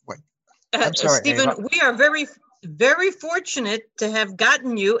 Wait. I'm sorry, Stephen, Ava. we are very, very fortunate to have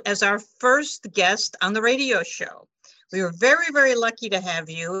gotten you as our first guest on the radio show. We were very, very lucky to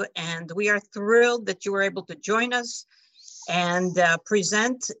have you, and we are thrilled that you were able to join us and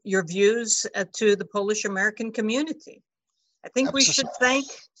present your views to the Polish American community. I think we should thank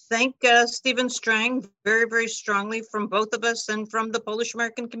Stephen Strang very, very strongly from both of us and from the Polish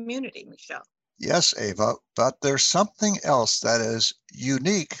American community, Michelle. Yes, Ava, but there's something else that is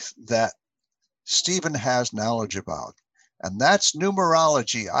unique that Stephen has knowledge about, and that's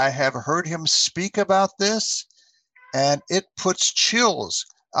numerology. I have heard him speak about this, and it puts chills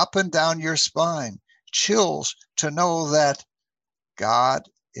up and down your spine, chills to know that God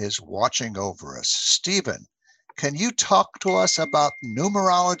is watching over us. Stephen, can you talk to us about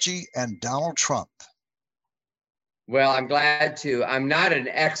numerology and Donald Trump? Well, I'm glad to. I'm not an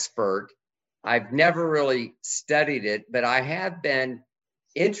expert. I've never really studied it, but I have been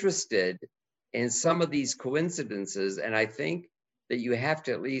interested in some of these coincidences. And I think that you have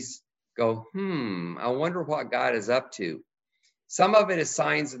to at least go, I wonder what God is up to. Some of it is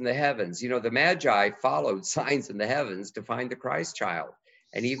signs in the heavens. You know, the Magi followed signs in the heavens to find the Christ child.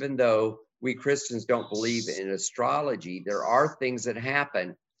 And even though we Christians don't believe in astrology, there are things that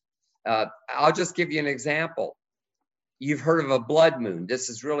happen. I'll just give you an example. You've heard of a blood moon. This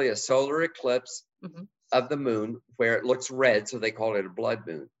is really a solar eclipse of the moon where it looks red, so they call it a blood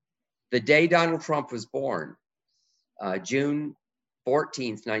moon. The day Donald Trump was born, June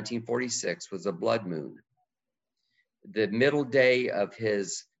 14th, 1946, was a blood moon. The middle day of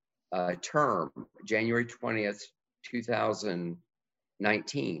his term, January 20th,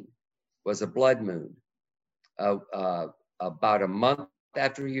 2019, was a blood moon. About a month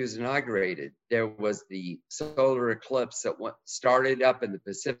after he was inaugurated, there was the solar eclipse that started up in the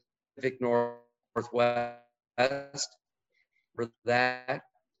Pacific Northwest. For that,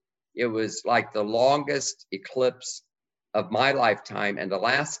 it was like the longest eclipse of my lifetime, and the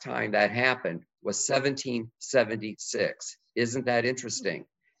last time that happened was 1776. Isn't that interesting?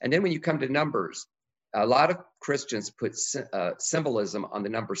 And then when you come to numbers, a lot of Christians put symbolism on the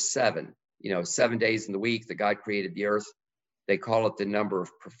number 7. You know, 7 days in the week that God created the earth. They call it the number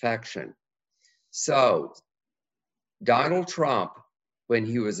of perfection. So Donald Trump, when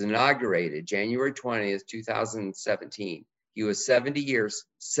he was inaugurated, January 20th, 2017, he was 70 years,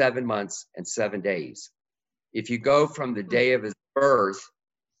 7 months, and 7 days. If you go from the day of his birth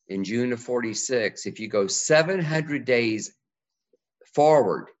in June of 46, if you go 700 days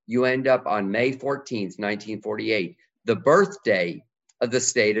forward, you end up on May 14th, 1948, the birthday of the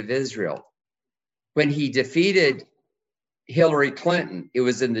state of Israel. When he defeated Hillary Clinton, it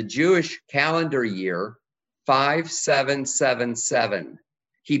was in the Jewish calendar year 5777.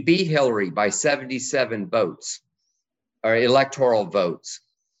 He beat Hillary by 77 votes, or electoral votes.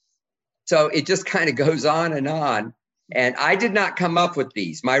 So it just kind of goes on and on. And I did not come up with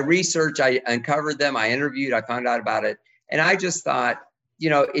these. My research, I uncovered them, I interviewed, I found out about it. And I just thought,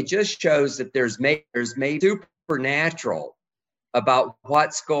 it just shows that there's maybe supernatural about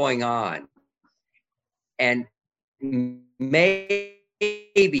what's going on. And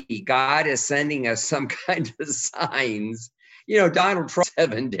maybe God is sending us some kind of signs. Donald Trump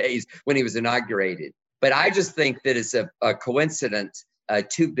 7 days when he was inaugurated. But I just think that it's a coincidence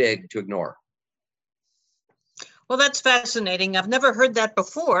too big to ignore. Well, that's fascinating. I've never heard that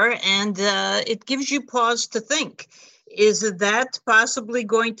before, and it gives you pause to think. Is that possibly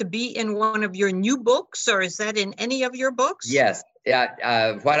going to be in one of your new books, or is that in any of your books? Yes.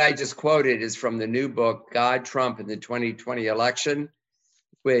 What I just quoted is from the new book, God, Trump, and the 2020 Election,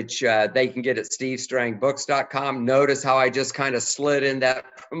 which they can get at stevestrangbooks.com. Notice how I just kind of slid in that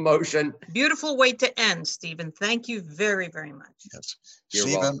promotion. Beautiful way to end, Stephen. Thank you very, very much. Yes. You're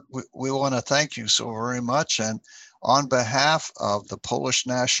Stephen, we want to thank you so very much. And on behalf of the Polish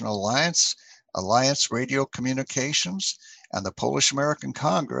National Alliance, Alliance Radio Communications, and the Polish American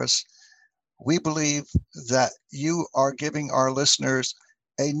Congress, we believe that you are giving our listeners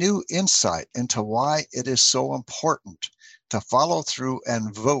a new insight into why it is so important to follow through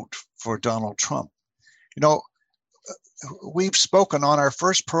and vote for Donald Trump. We've spoken on our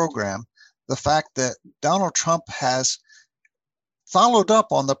first program, the fact that Donald Trump has followed up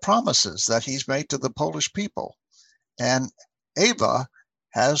on the promises that he's made to the Polish people. And Ava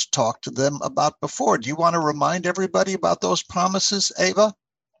has talked to them about before. Do you want to remind everybody about those promises, Ava?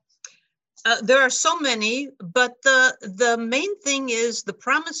 There are so many, but the main thing is the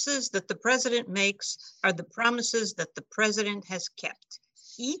promises that the president makes are the promises that the president has kept,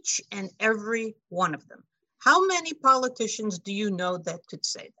 each and every one of them. How many politicians do you know that could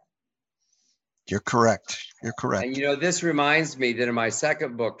say that? You're correct. You're correct. And this reminds me that in my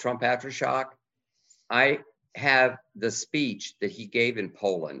second book, Trump Aftershock, I have the speech that he gave in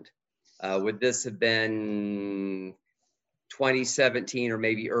Poland. Would this have been 2017 or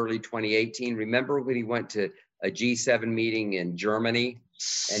maybe early 2018? Remember when he went to a G7 meeting in Germany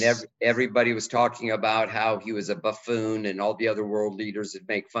and everybody was talking about how he was a buffoon and all the other world leaders would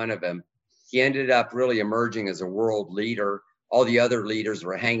make fun of him? He ended up really emerging as a world leader. All the other leaders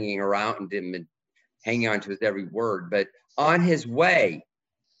were hanging around him and hanging on to his every word. But on his way,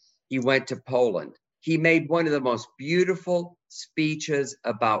 he went to Poland. He made one of the most beautiful speeches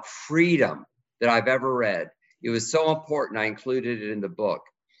about freedom that I've ever read. It was so important, I included it in the book.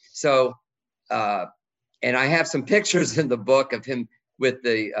 So, and I have some pictures in the book of him with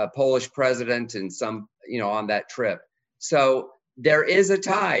the Polish president and some, on that trip. So there is a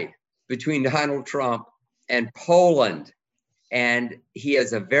tie between Donald Trump and Poland. And he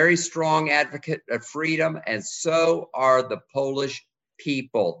is a very strong advocate of freedom, and so are the Polish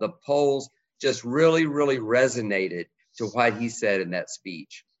people. The Poles just really, really resonated to what he said in that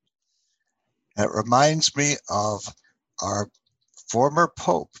speech. It reminds me of our former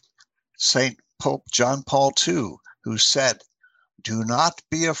Pope, St. Pope John Paul II, who said, "Do not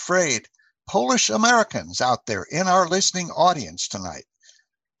be afraid." Polish Americans out there in our listening audience tonight,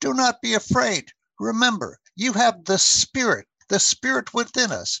 do not be afraid. Remember, you have the Spirit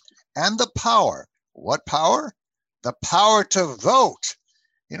within us, and the power. What power? The power to vote.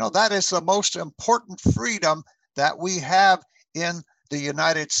 That is the most important freedom that we have in the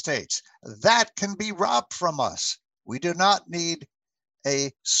United States. That can be robbed from us. We do not need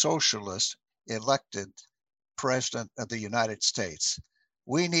a socialist elected president of the United States.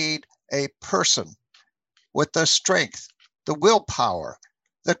 We need a person with the strength, the willpower,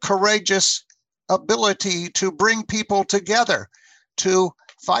 the courageous ability to bring people together to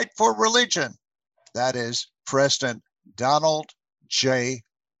fight for religion. That is President Donald J.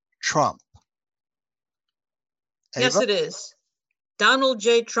 Trump. Ava? Yes, it is. Donald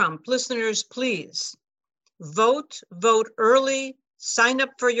J. Trump. Listeners, please vote early, sign up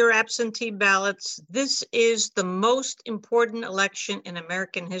for your absentee ballots. This is the most important election in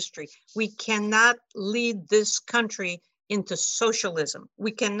American history. We cannot lead this country into socialism.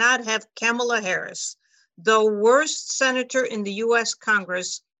 We cannot have Kamala Harris, the worst senator in the US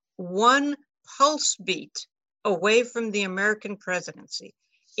Congress, one pulse beat away from the American presidency.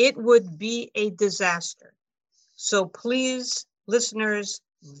 It would be a disaster. So please, listeners,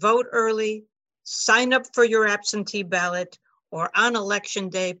 vote early, sign up for your absentee ballot, or on election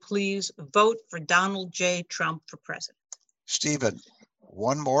day, please vote for Donald J. Trump for president. Stephen,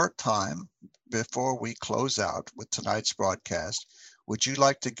 one more time before we close out with tonight's broadcast, would you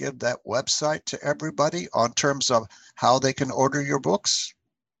like to give that website to everybody on terms of how they can order your books?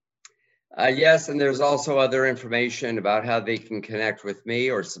 Yes, and there's also other information about how they can connect with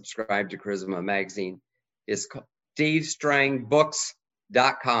me or subscribe to Charisma Magazine. It's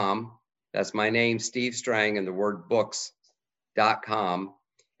SteveStrangBooks.com. That's my name, Steve Strang, and the word books.com.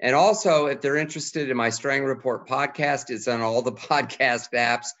 And also, if they're interested in my Strang Report podcast, it's on all the podcast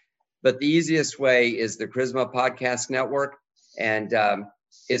apps. But the easiest way is the Charisma Podcast Network. And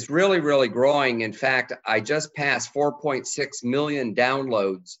it's really, really growing. In fact, I just passed 4.6 million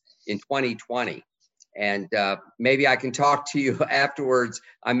downloads in 2020. And maybe I can talk to you afterwards.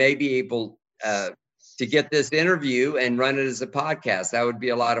 I may be able to get this interview and run it as a podcast. That would be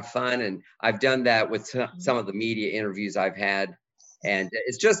a lot of fun. And I've done that with some of the media interviews I've had. And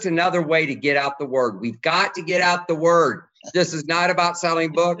it's just another way to get out the word. We've got to get out the word. This is not about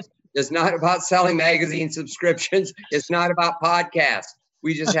selling books. It's not about selling magazine subscriptions. It's not about podcasts.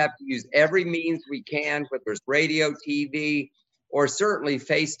 We just have to use every means we can, whether it's radio, TV, or certainly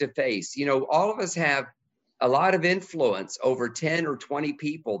face-to-face. You know, all of us have a lot of influence over 10 or 20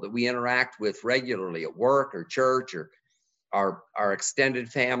 people that we interact with regularly at work or church or our extended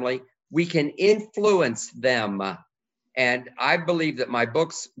family. We can influence them. And I believe that my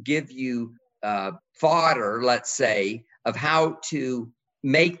books give you fodder, let's say, of how to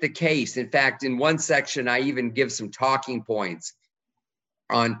make the case. In fact, in one section, I even give some talking points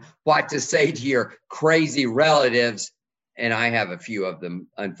on what to say to your crazy relatives. And I have a few of them,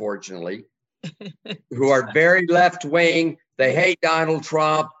 unfortunately, who are very left-wing. They hate Donald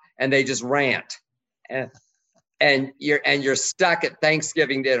Trump, and they just rant. And you're stuck at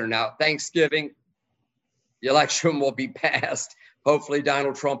Thanksgiving dinner. Now, Thanksgiving, the election will be passed. Hopefully,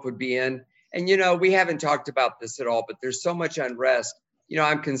 Donald Trump would be in. And, you know, we haven't talked about this at all, but there's so much unrest. You know,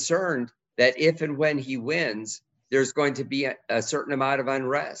 I'm concerned that if and when he wins, there's going to be a certain amount of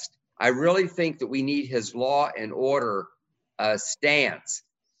unrest. I really think that we need his law and order stance.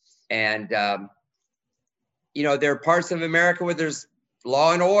 And, you know, there are parts of America where there's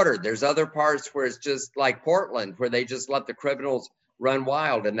law and order. There's other parts where it's just like Portland, where they just let the criminals run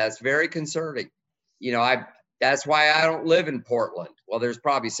wild. And that's very concerning. You know, that's why I don't live in Portland. Well, there's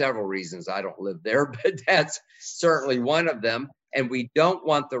probably several reasons I don't live there, but that's certainly one of them. And we don't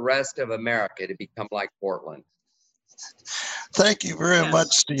want the rest of America to become like Portland. Thank you very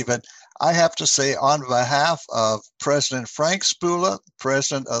much, Stephen. I have to say, on behalf of President Frank Spula,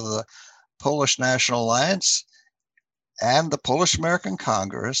 president of the Polish National Alliance and the Polish American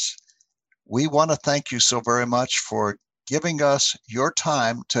Congress, we want to thank you so very much for giving us your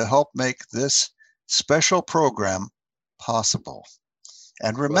time to help make this special program possible.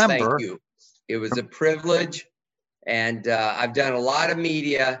 And remember, well, thank you. It was a privilege. And I've done a lot of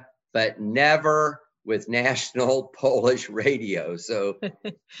media, but never with national Polish radio. So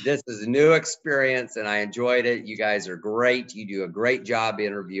this is a new experience and I enjoyed it. You guys are great. You do a great job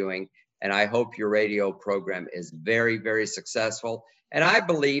interviewing. And I hope your radio program is very, very successful. And I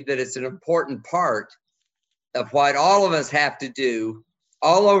believe that it's an important part of what all of us have to do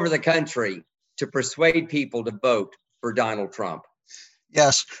all over the country to persuade people to vote for Donald Trump.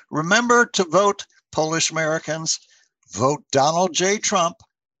 Yes. Remember to vote, Polish Americans. Vote Donald J. Trump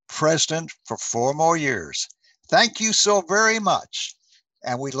president for 4 more years. Thank you so very much.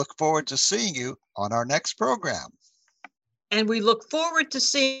 And we look forward to seeing you on our next program. And we look forward to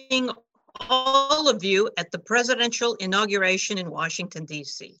seeing all of you at the presidential inauguration in Washington,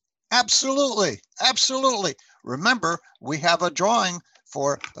 D.C. Absolutely. Absolutely. Remember, we have a drawing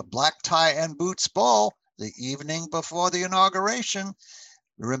for the Black Tie and Boots Ball the evening before the inauguration.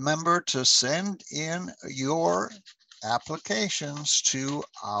 Remember to send in your applications to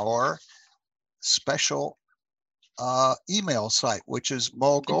our special email site, which is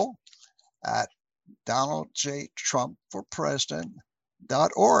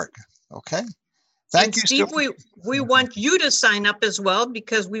mogul@DonaldJTrumpForPresident.org. Okay. Thank you, Steve. We want you to sign up as well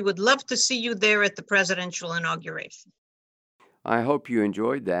because we would love to see you there at the presidential inauguration. I hope you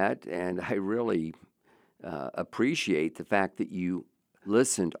enjoyed that, and I really appreciate the fact that you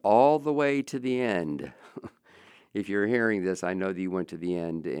listened all the way to the end. If you're hearing this, I know that you went to the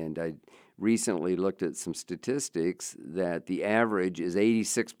end, and I recently looked at some statistics that the average is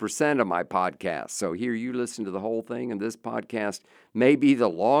 86% of my podcast. So here you listen to the whole thing, and this podcast may be the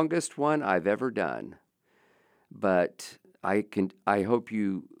longest one I've ever done. But I hope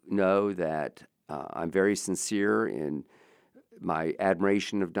you know that I'm very sincere in my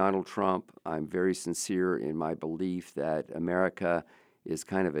admiration of Donald Trump. I'm very sincere in my belief that America is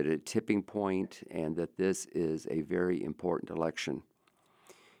kind of at a tipping point and that this is a very important election.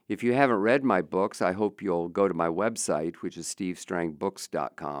 If you haven't read my books, I hope you'll go to my website, which is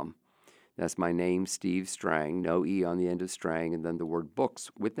stevestrangbooks.com. That's my name, Steve Strang, no E on the end of Strang, and then the word books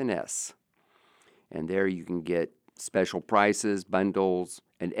with an S. And there you can get special prices, bundles,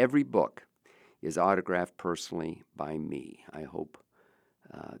 and every book is autographed personally by me. I hope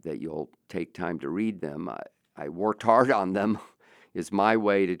that you'll take time to read them. I worked hard on them. It's my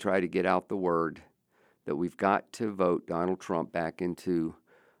way to try to get out the word that we've got to vote Donald Trump back into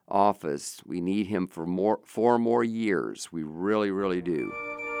office. We need him for 4 more years. We really, really do.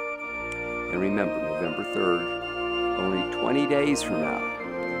 And remember, November 3rd, only 20 days from now,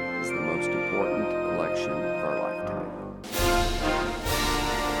 is the most important election of our lifetime.